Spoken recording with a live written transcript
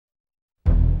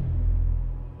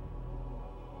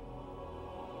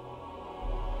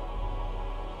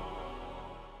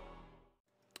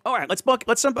All right, let's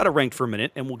jump out of ranked for a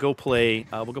minute, and we'll go play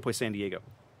San Diego.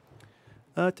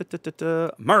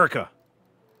 America,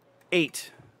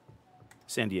 8,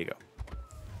 San Diego.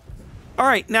 All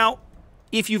right, now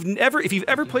if you've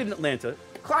ever played in Atlanta,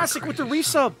 classic with the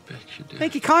resub.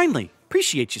 Thank you kindly,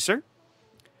 appreciate you, sir.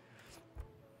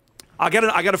 I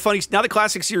got a funny. Now the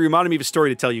classic series reminded me of a story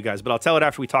to tell you guys, but I'll tell it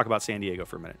after we talk about San Diego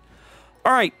for a minute.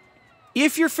 All right.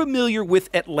 If you're familiar with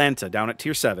Atlanta, down at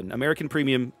Tier 7, American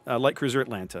Premium Light Cruiser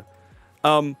Atlanta,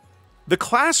 the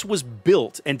class was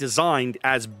built and designed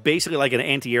as basically like an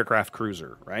anti-aircraft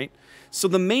cruiser, right? So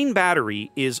the main battery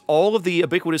is all of the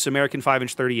ubiquitous American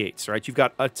 5-inch 38s, right? You've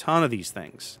got a ton of these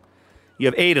things. You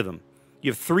have 8 of them.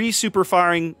 You have 3 super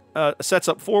firing sets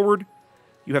up forward.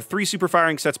 You have 3 super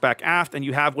firing sets back aft, and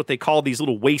you have what they call these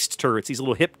little waist turrets, these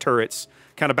little hip turrets,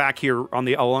 kind of back here on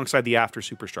alongside the after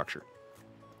superstructure.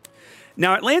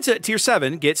 Now, Atlanta at Tier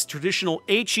 7 gets traditional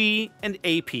HE and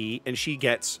AP, and she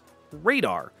gets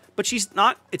radar. But she's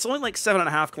not, it's only like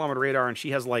 7.5 kilometer radar, and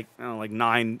she has like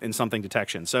 9 and something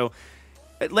detection. So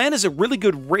Atlanta's a really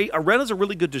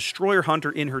good destroyer hunter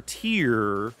in her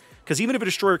tier, because even if a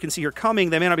destroyer can see her coming,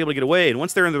 they may not be able to get away. And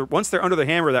once they're under the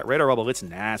hammer of that radar bubble, it's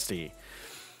nasty.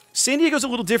 San Diego's a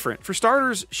little different. For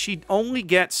starters, she only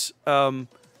gets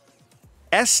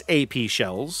SAP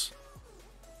shells.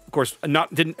 Of course,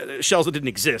 shells that didn't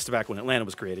exist back when Atlanta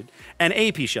was created, and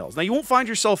AP shells. Now, you won't find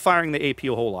yourself firing the AP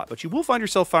a whole lot, but you will find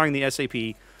yourself firing the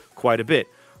SAP quite a bit.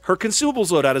 Her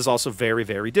consumables loadout is also very,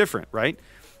 very different, right?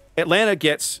 Atlanta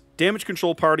gets damage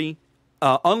control party,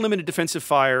 unlimited defensive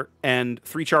fire, and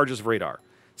 3 charges of radar.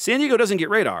 San Diego doesn't get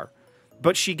radar,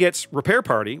 but she gets repair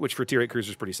party, which for Tier 8 cruisers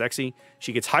is pretty sexy.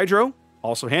 She gets hydro,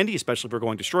 also handy, especially if we're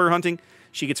going destroyer hunting.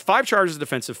 She gets 5 charges of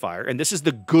defensive fire, and this is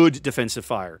the good defensive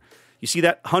fire. You see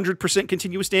that 100%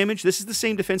 continuous damage? This is the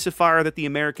same defensive fire that the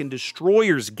American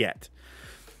destroyers get.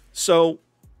 So,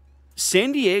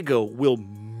 San Diego will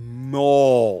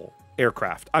maul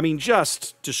aircraft. I mean,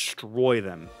 just destroy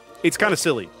them. It's kind of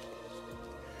silly.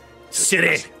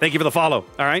 City. Thank you for the follow.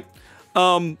 All right.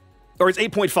 Or it's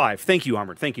 8.5. Thank you,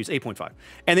 Armored. Thank you. It's 8.5.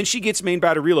 And then she gets main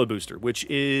battery reload booster, which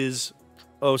is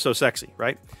oh so sexy,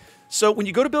 right? So, when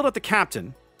you go to build up the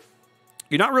captain,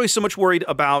 you're not really so much worried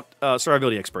about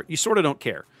survivability expert. You sort of don't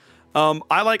care.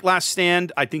 I like last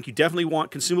stand. I think you definitely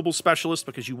want consumable specialist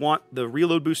because you want the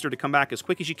reload booster to come back as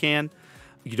quick as you can.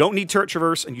 You don't need turret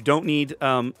traverse, and you don't need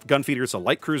gun feeder. It's a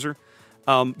light cruiser.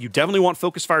 You definitely want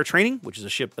focus fire training, which is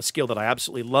a skill that I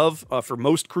absolutely love for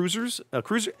most cruisers.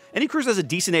 Any cruiser has a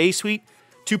decent AA suite.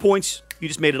 2 points. You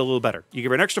just made it a little better. You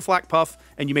give her an extra flak puff,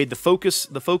 and you made the focus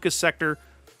sector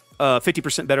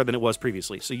 50% better than it was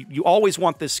previously. So you always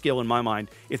want this skill in my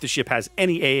mind if the ship has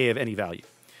any AA of any value.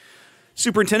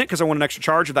 Superintendent, because I want an extra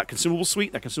charge of that consumable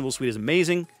suite. That consumable suite is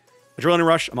amazing. Adrenaline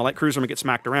rush, I'm a light cruiser, I'm going to get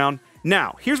smacked around.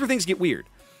 Now, here's where things get weird.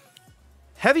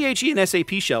 Heavy HE and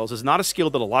SAP shells is not a skill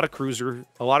that a lot of cruiser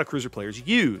players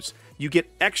use. You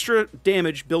get extra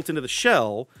damage built into the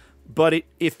shell, but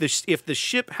if the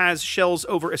ship has shells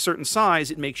over a certain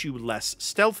size, it makes you less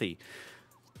stealthy.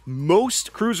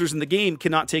 Most cruisers in the game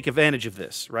cannot take advantage of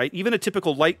this, right? Even a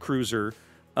typical light cruiser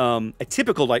has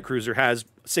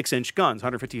 6-inch guns,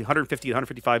 150,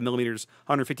 155 millimeters,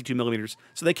 152 millimeters.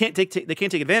 So they can't take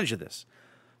advantage of this.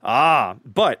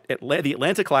 But the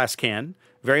Atlanta class can,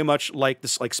 very much like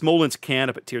Smolensk can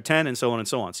up at Tier 10, and so on and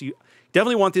so on. So you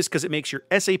definitely want this because it makes your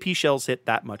SAP shells hit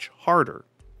that much harder.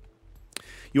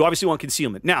 You obviously want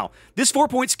concealment. Now, this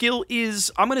 4-point skill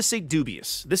is, I'm going to say,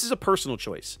 dubious. This is a personal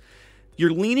choice.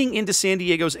 You're leaning into San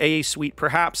Diego's AA suite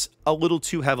perhaps a little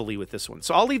too heavily with this one.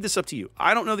 So I'll leave this up to you.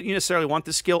 I don't know that you necessarily want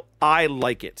this skill. I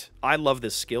like it. I love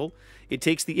this skill. It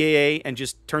takes the AA and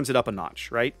just turns it up a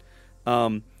notch, right?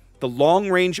 The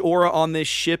long-range aura on this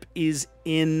ship is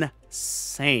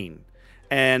insane.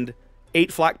 And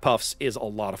 8 flak puffs is a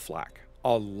lot of flak.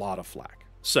 A lot of flak.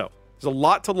 So, there's a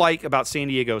lot to like about San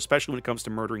Diego, especially when it comes to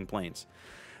murdering planes.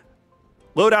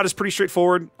 Loadout is pretty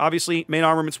straightforward. Obviously, main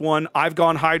armament's 1. I've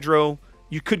gone Hydro.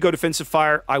 You could go defensive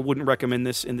fire. I wouldn't recommend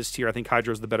this in this tier. I think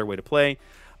Hydro is the better way to play.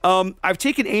 I've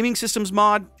taken aiming systems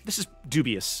mod. This is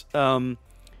dubious.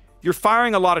 You're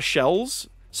firing a lot of shells,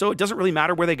 so it doesn't really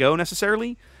matter where they go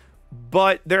necessarily.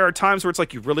 But there are times where it's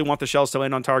like you really want the shells to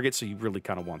land on target, so you really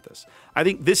kind of want this. I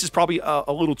think this is probably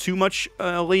a little too much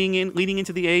leading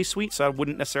into the AA suite, so I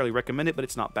wouldn't necessarily recommend it, but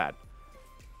it's not bad.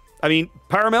 I mean,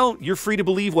 Paramel, you're free to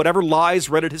believe whatever lies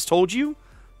Reddit has told you,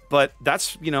 but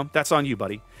that's on you,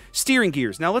 buddy. Steering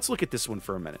gears. Now, let's look at this one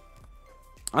for a minute.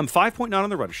 I'm 5.9 on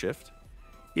the rudder shift.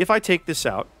 If I take this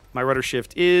out, my rudder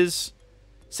shift is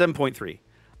 7.3.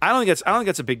 I don't think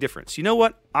that's a big difference. You know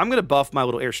what? I'm going to buff my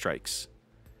little airstrikes.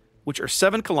 which are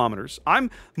 7 kilometers.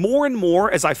 I'm more and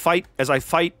more as I fight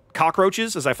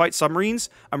cockroaches, as I fight submarines,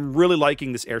 I'm really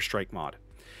liking this airstrike mod.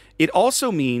 It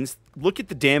also means, look at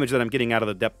the damage that I'm getting out of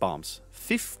the depth bombs.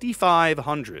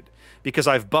 5,500. Because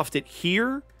I've buffed it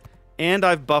here, and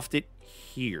I've buffed it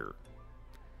here.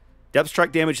 Depth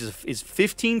strike damage is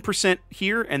 15%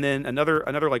 here, and then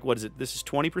another like, what is it? This is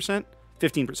 20%?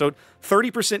 15%. So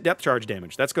 30% depth charge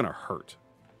damage. That's going to hurt.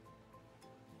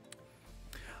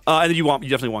 And then you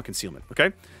definitely want concealment,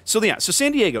 okay? So yeah, so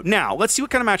San Diego. Now, let's see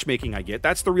what kind of matchmaking I get.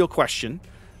 That's the real question.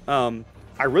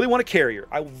 I really want a carrier.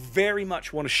 I very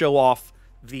much want to show off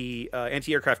the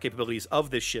anti-aircraft capabilities of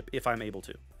this ship if I'm able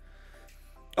to.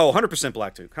 Oh, 100%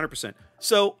 Blacktooth, 100%.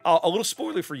 So, a little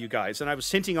spoiler for you guys, and I was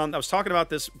talking about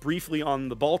this briefly on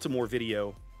the Baltimore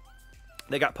video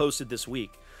that got posted this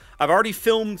week. I've already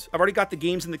got the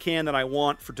games in the can that I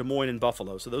want for Des Moines and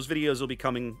Buffalo, so those videos will be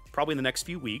coming probably in the next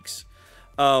few weeks.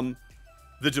 The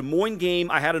Des Moines game,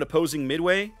 I had an opposing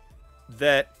midway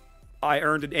that I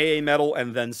earned an AA medal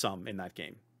and then some in that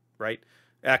game, right?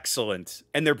 Excellent.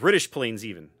 And they're British planes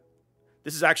even.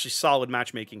 This is actually solid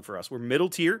matchmaking for us. We're middle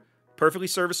tier. Perfectly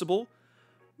serviceable.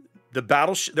 There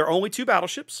are only 2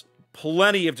 battleships.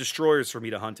 Plenty of destroyers for me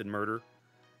to hunt and murder.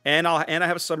 And I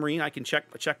have a submarine. I can check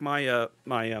my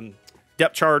my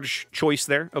depth charge choice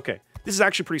there. Okay, this is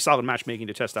actually pretty solid matchmaking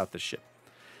to test out this ship.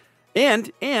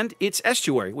 And it's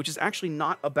estuary, which is actually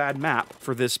not a bad map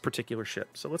for this particular ship.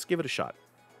 So let's give it a shot.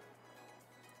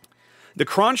 The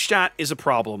Kronstadt is a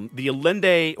problem. The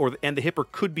Allende and the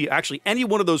Hipper could be actually any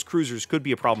one of those cruisers could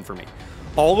be a problem for me.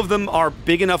 All of them are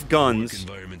big enough guns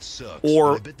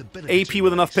or AP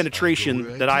with enough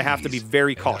penetration that I have to be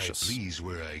very cautious.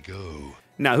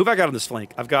 Now, who have I got on this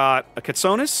flank? I've got a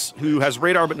Katsonis, who has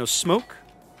radar but no smoke.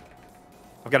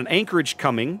 I've got an Anchorage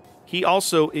coming. He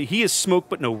is smoke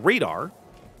but no radar,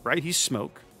 right? He's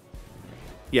smoke.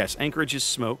 Yes, Anchorage is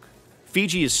smoke.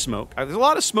 Fiji is smoke. There's a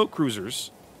lot of smoke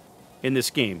cruisers in this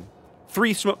game.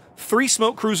 3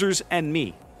 smoke cruisers and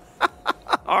me.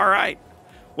 All right.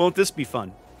 Won't this be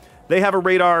fun? They have a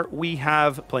radar. We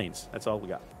have planes. That's all we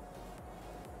got.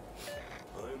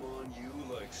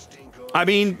 I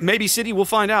mean, maybe City. We'll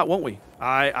find out, won't we?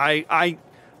 I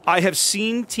have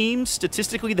seen teams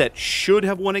statistically that should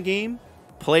have won a game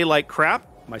play like crap,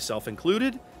 myself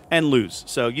included, and lose.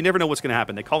 So you never know what's going to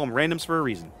happen. They call them randoms for a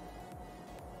reason.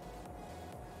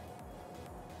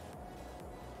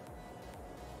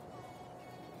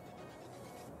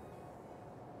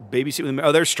 Babysit with them.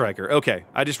 Oh, there's Striker. Okay,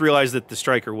 I just realized that the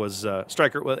Striker was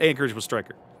Anchorage was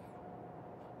Striker.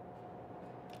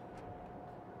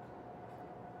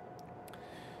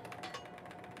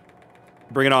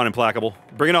 Bring it on, Implacable.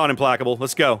 Bring it on, Implacable.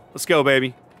 Let's go. Let's go,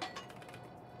 baby.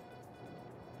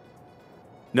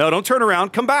 No, don't turn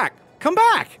around. Come back. Come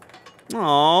back.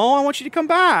 Oh, I want you to come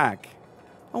back.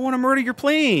 I want to murder your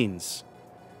planes.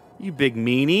 You big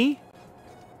meanie.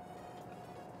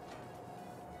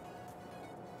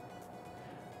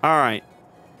 All right.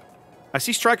 I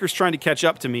see Strikers trying to catch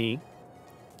up to me.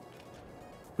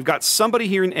 We've got somebody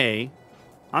here in A.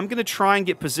 I'm going to try and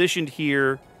get positioned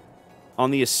here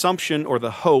on the assumption or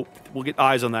the hope we'll get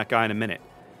eyes on that guy in a minute.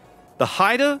 The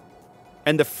Haida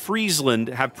and the Friesland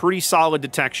have pretty solid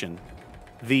detection.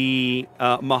 The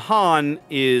Mahan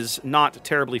is not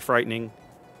terribly frightening,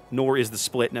 nor is the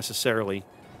Split necessarily.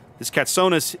 This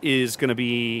Katsonis is going to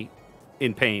be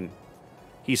in pain.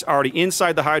 He's already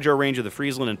inside the hydro range of the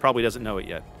Friesland and probably doesn't know it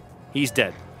yet. He's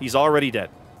dead. He's already dead.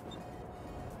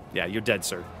 Yeah, you're dead,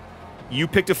 sir. You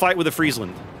picked a fight with the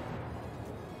Friesland.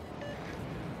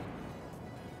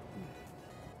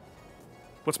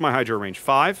 What's my hydro range?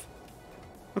 5?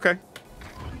 Okay.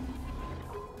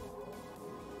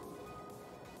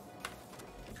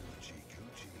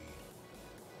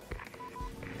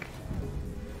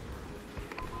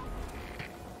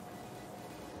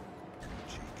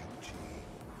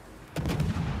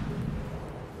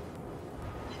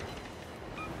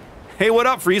 Hey, what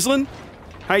up, Friesland?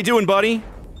 How you doing, buddy?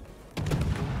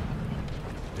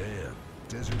 Damn,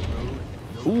 desert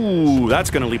road. Ooh, that's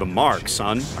gonna leave a mark,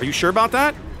 son. Are you sure about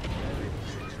that?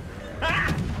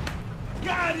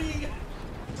 Got him!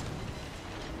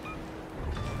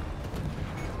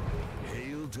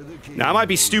 Hail to the king. Now, I might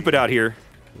be stupid out here.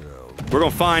 We're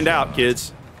gonna find out,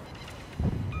 kids.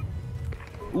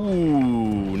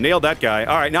 Ooh, nailed that guy.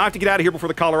 All right, now I have to get out of here before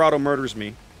the Colorado murders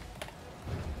me.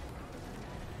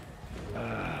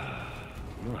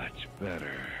 Much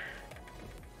better.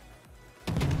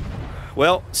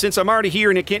 Well, since I'm already here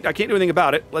and I can't do anything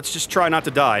about it, let's just try not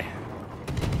to die.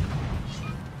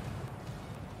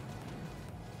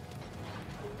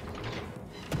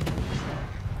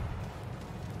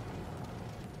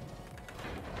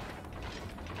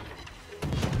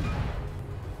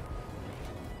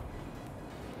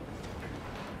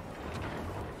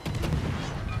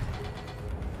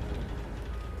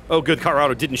 Oh, good.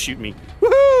 Colorado didn't shoot me.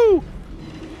 Woohoo!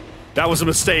 That was a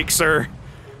mistake, sir.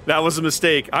 That was a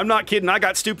mistake. I'm not kidding. I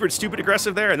got stupid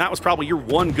aggressive there, and that was probably your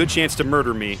one good chance to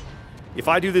murder me. If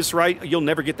I do this right, you'll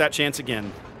never get that chance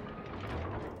again.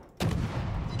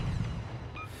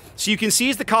 So you can see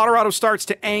as the Colorado starts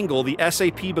to angle, the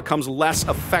SAP becomes less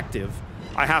effective.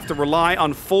 I have to rely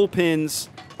on full pins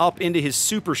up into his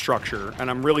superstructure, and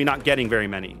I'm really not getting very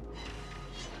many.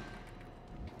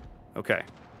 Okay.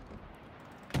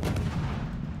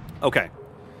 Okay.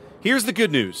 Here's the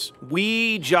good news.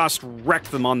 We just wrecked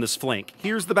them on this flank.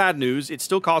 Here's the bad news. It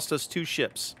still cost us 2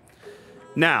 ships.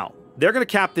 Now, they're going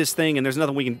to cap this thing, and there's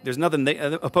nothing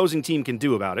the opposing team can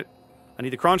do about it. I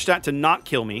need the Kronstadt to not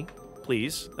kill me,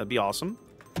 please. That'd be awesome.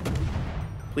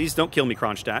 Please don't kill me,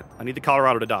 Kronstadt. I need the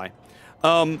Colorado to die.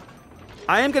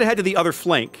 I am going to head to the other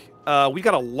flank. We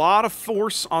got a lot of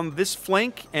force on this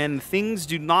flank, and things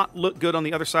do not look good on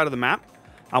the other side of the map.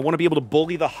 I want to be able to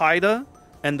bully the Haida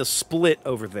and the Split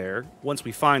over there once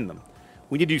we find them.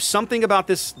 We need to do something about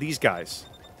these guys.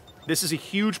 This is a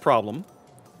huge problem.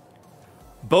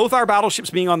 Both our battleships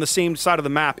being on the same side of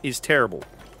the map is terrible.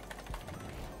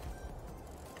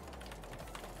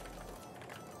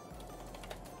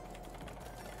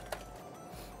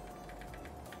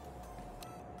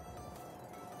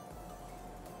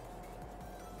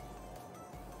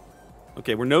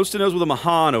 Okay, we're nose to nose with a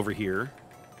Mahan over here.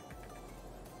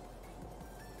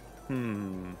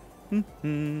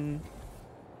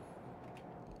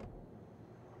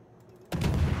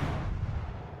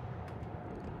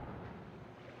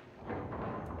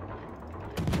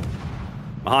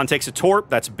 Mahan takes a torp.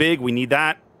 That's big. We need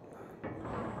that.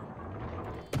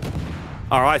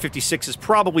 Our I-56 is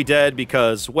probably dead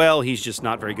because, well, he's just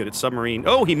not very good at submarine.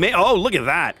 Oh, he may. Oh, look at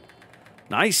that.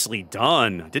 Nicely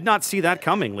done. Did not see that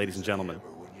coming, ladies and gentlemen.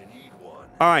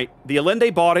 All right, the Allende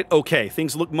bought it. Okay,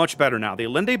 things look much better now. The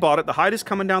Allende bought it. The Hyde is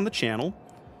coming down the channel.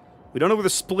 We don't know where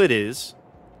the Split is.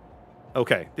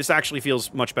 Okay, this actually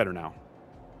feels much better now.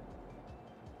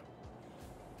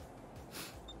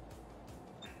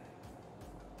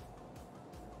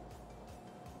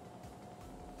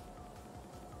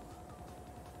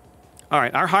 All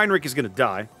right, our Heinrich is going to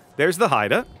die. There's the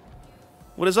Haida.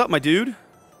 What is up, my dude?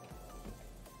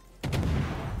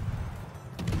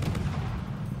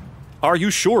 Are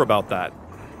you sure about that?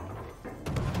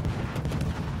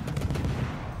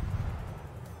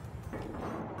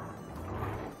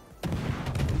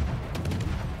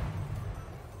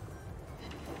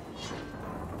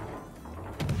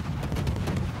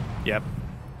 Yep.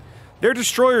 Their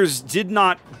destroyers did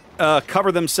not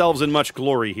cover themselves in much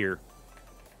glory here.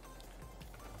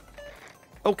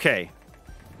 Okay.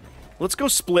 Let's go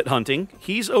split hunting.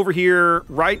 He's over here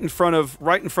right in front of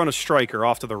Stryker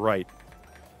off to the right.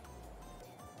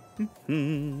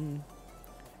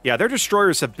 Yeah, their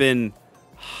destroyers have been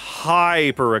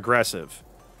hyper aggressive,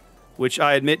 which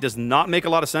I admit does not make a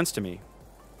lot of sense to me.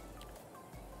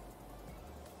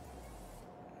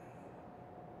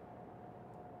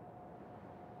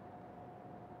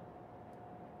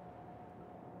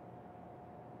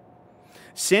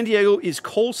 San Diego is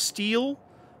coal steel.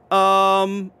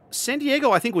 San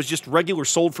Diego, I think, was just regular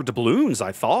sold for doubloons,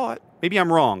 I thought. Maybe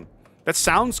I'm wrong. That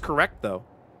sounds correct, though.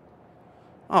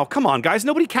 Oh, come on, guys.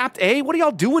 Nobody capped A? What are y'all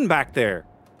doing back there?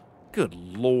 Good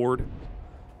Lord.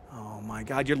 Oh, my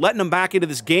God. You're letting them back into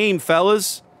this game,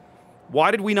 fellas.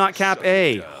 Why did we not cap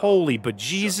A? Holy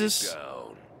bejesus. Suck it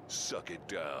down. Suck it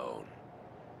down.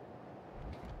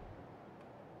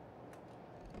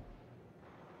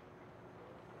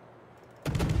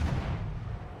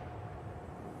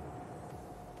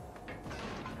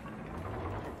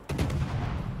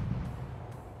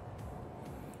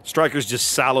 Stryker's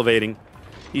just salivating.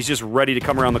 He's just ready to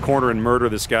come around the corner and murder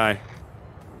this guy.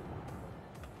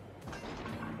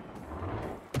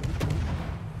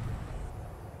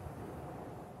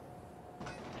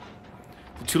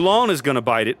 The Toulon is going to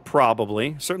bite it,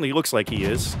 probably. Certainly looks like he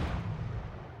is.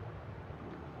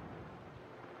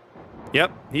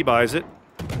 Yep, he buys it.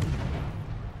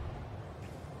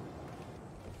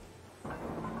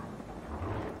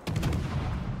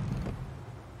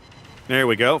 There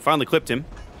we go. Finally clipped him.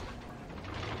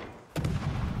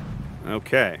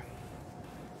 Okay.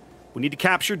 We need to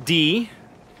capture D.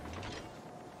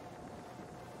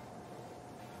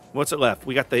 What's it left?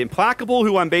 We got the Implacable,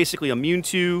 who I'm basically immune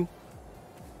to.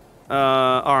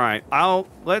 All right. I'll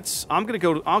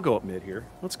go up mid here.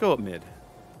 Let's go up mid.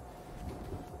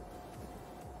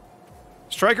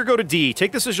 Stryker, go to D.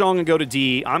 Take the Sejong and go to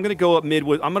D. I'm gonna go up mid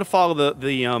with. I'm gonna follow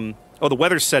the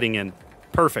weather's setting in.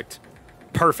 Perfect.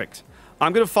 Perfect.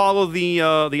 I'm gonna follow the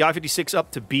I-56 up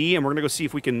to B, and we're gonna go see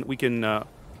if we can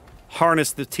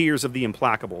harness the tears of the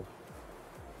implacable.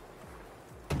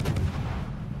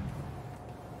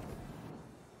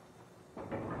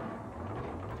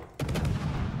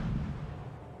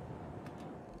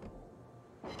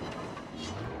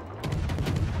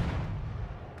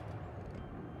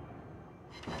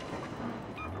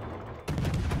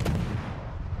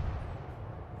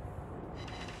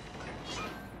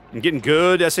 I'm getting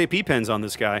good SAP pens on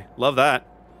this guy. Love that.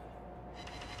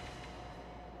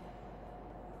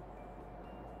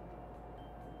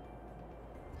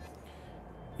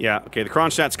 Yeah, okay, the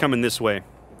Kronstadt's coming this way.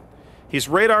 His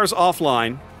radar's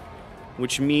offline,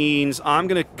 which means I'm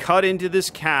going to cut into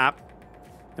this cap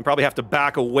and probably have to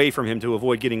back away from him to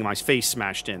avoid getting my face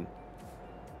smashed in.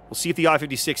 We'll see if the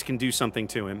I-56 can do something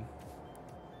to him.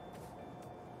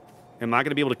 Am I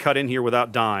going to be able to cut in here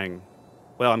without dying?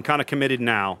 Well, I'm kind of committed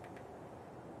now.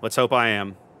 Let's hope I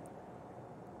am.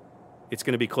 It's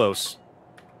going to be close.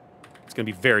 It's going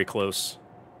to be very close.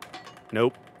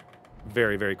 Nope.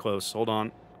 Very, very close. Hold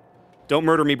on. Don't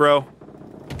murder me, bro.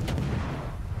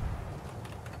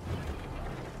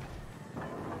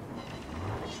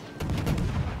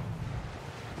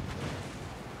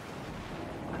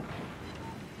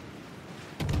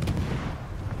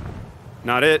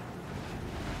 Not it.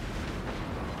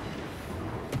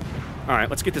 All right,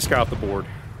 let's get this guy off the board.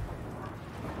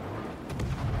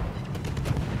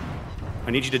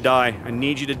 I need you to die. I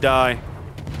need you to die.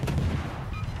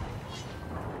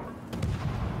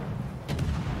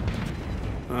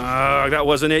 That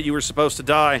wasn't it. You were supposed to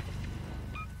die.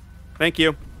 Thank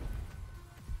you.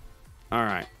 All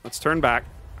right, let's turn back.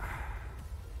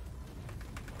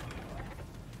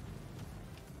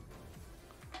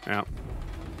 Yeah.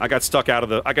 I got stuck out of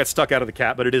the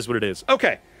cap, but it is what it is.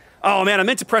 Okay. Oh man, I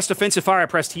meant to press defensive fire. I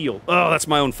pressed heal. Oh, that's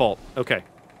my own fault. Okay.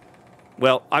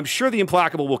 Well, I'm sure the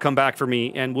implacable will come back for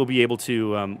me, and we'll be able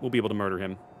to murder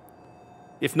him.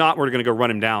 If not, we're going to go run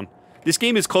him down. This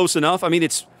game is close enough. I mean,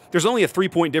 there's only a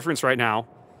 3-point difference right now.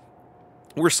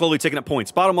 We're slowly taking up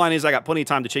points. Bottom line is I got plenty of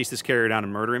time to chase this carrier down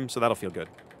and murder him, so that'll feel good.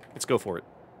 Let's go for it.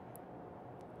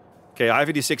 Okay,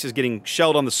 I-56 is getting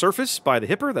shelled on the surface by the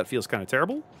Hipper. That feels kind of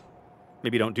terrible.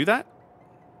 Maybe don't do that.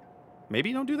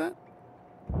 Maybe don't do that.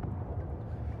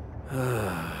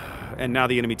 And now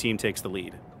the enemy team takes the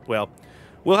lead. Well,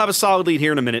 we'll have a solid lead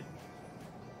here in a minute.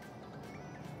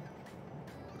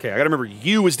 Okay, I gotta remember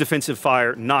you is defensive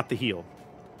fire, not the heal.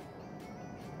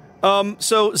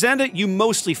 So, Xanda, you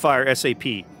mostly fire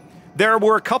SAP. There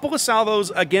were a couple of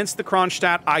salvos against the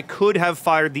Kronstadt. I could have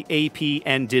fired the AP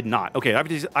and did not. Okay,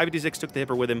 I-56 took the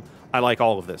Hipper with him. I like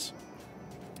all of this.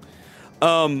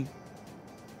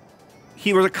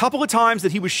 He was a couple of times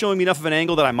that he was showing me enough of an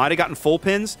angle that I might have gotten full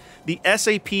pins. The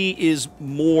SAP is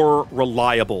more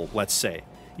reliable, let's say.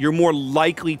 You're more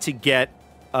likely to get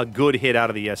a good hit out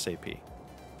of the SAP.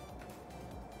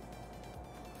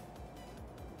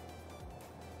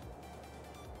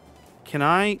 Can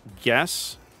I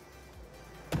guess?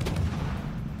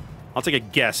 I'll take a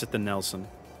guess at the Nelson.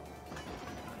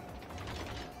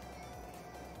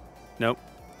 Nope.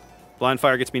 Blind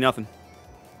fire gets me nothing.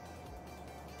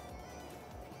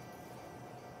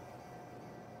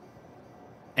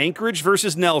 Anchorage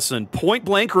versus Nelson. Point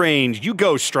blank range. You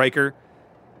go, Striker.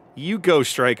 You go,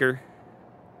 Striker.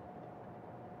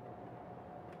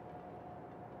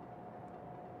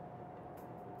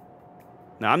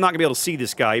 Now, I'm not going to be able to see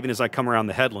this guy even as I come around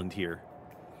the headland here.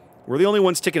 We're the only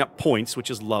ones ticking up points,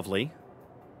 which is lovely.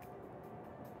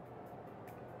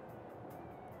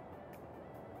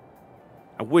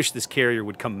 I wish this carrier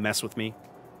would come mess with me.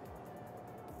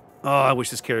 Oh, I wish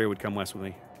this carrier would come mess with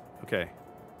me. Okay.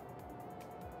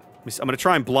 I'm going to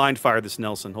try and blind fire this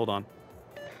Nelson. Hold on.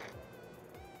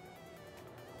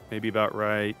 Maybe about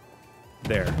right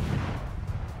there.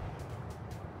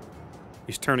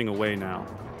 He's turning away now.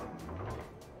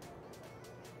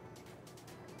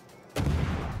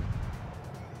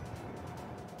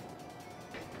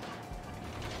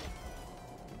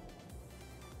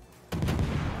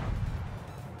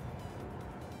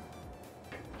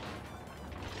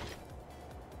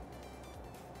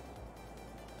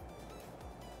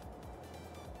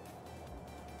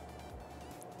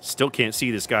 Still can't see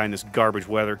this guy in this garbage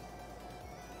weather.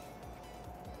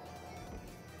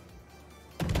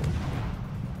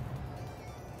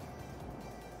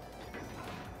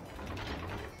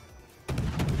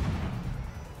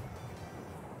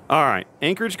 All right,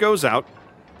 Anchorage goes out.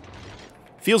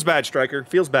 Feels bad, Striker.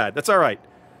 Feels bad. That's all right.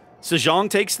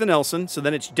 Sejong takes the Nelson, so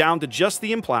then it's down to just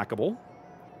the Implacable.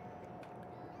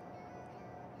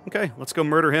 Okay, let's go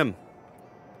murder him.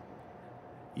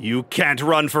 You can't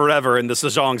run forever, and the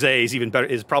Sejong's A is even better.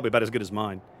 Is probably about as good as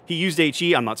mine. He used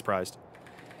HE. I'm not surprised.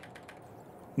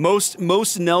 Most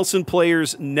Nelson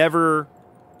players never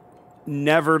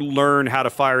learn how to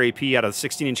fire AP out of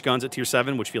 16-inch guns at Tier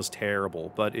 7, which feels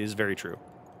terrible, but is very true.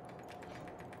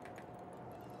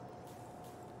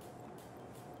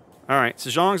 All right,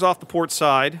 Sejong's off the port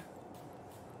side.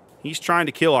 He's trying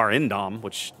to kill our Indom,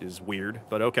 which is weird,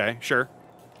 but okay, sure.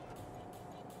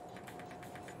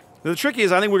 The trick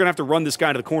is, I think we're going to have to run this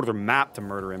guy to the corner of the map to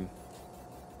murder him.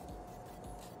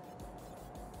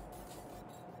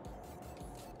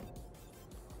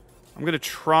 I'm going to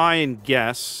try and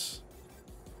guess.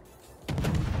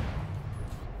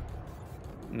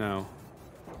 No.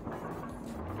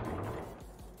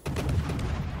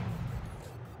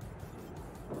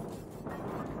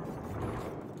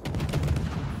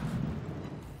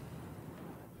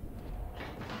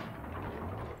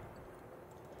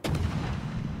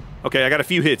 Okay, I got a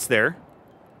few hits there.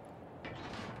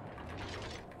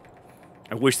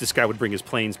 I wish this guy would bring his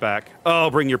planes back. Oh,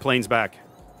 bring your planes back.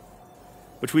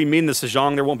 Between me and the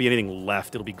Sejong, there won't be anything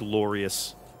left. It'll be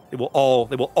glorious. They will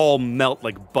all melt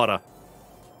like butter.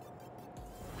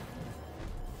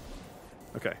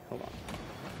 Okay, hold on.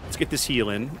 Let's get this heal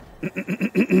in.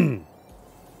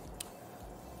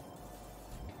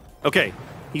 Okay,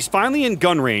 he's finally in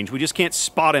gun range. We just can't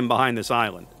spot him behind this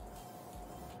island.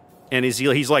 And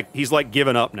he's like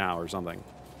giving up now or something.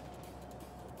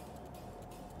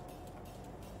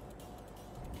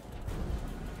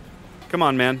 Come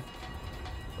on, man.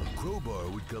 A crowbar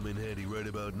would come in handy right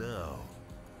about now.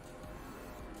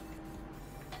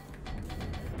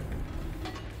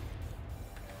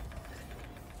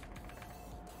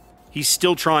 He's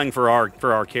still trying for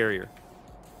our carrier.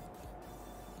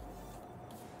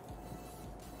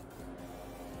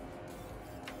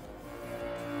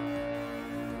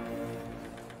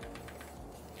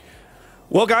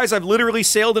 Well, guys, I've literally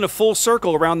sailed in a full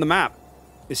circle around the map.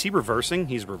 Is he reversing?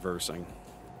 He's reversing.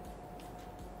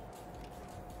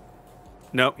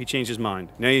 No, he changed his mind.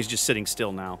 Now he's just sitting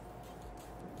still now.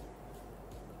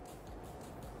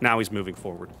 Now he's moving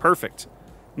forward. Perfect.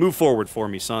 Move forward for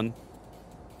me, son.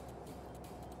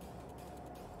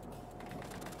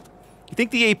 You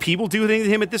think the AP will do anything to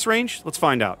him at this range? Let's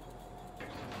find out.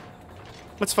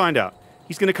 Let's find out.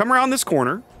 He's going to come around this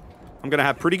corner. I'm going to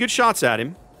have pretty good shots at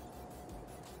him.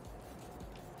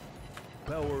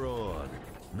 Power on.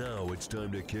 Now it's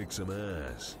time to kick some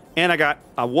ass. And I got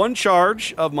a one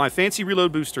charge of my fancy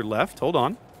reload booster left. Hold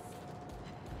on.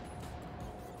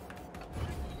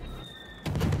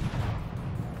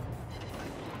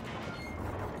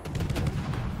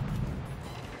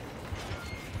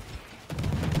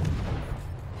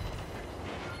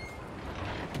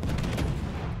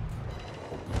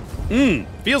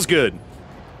 Feels good.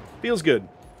 Feels good.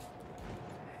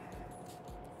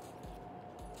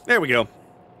 There we go.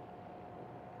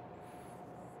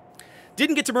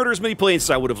 Didn't get to murder as many planes as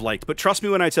I would have liked, but trust me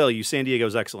when I tell you, San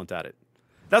Diego's excellent at it.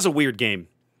 That's a weird game.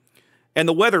 And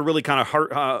the weather really kind of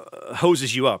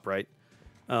hoses you up, right?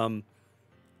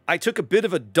 I took a bit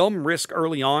of a dumb risk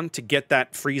early on to get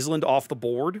that Friesland off the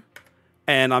board,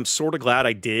 and I'm sort of glad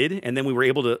I did. And then we were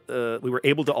able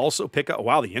to also pick up.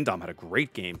 Wow, the Indom had a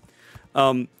great game.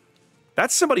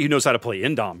 That's somebody who knows how to play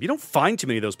Indom. You don't find too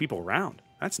many of those people around.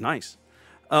 That's nice.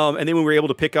 And then we were able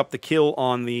to pick up the kill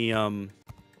on the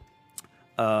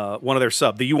one of their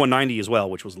sub, the U-190 as well,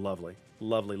 which was lovely.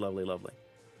 Lovely, lovely, lovely.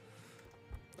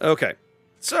 Okay.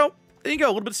 So, there you go. A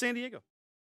little bit of San Diego.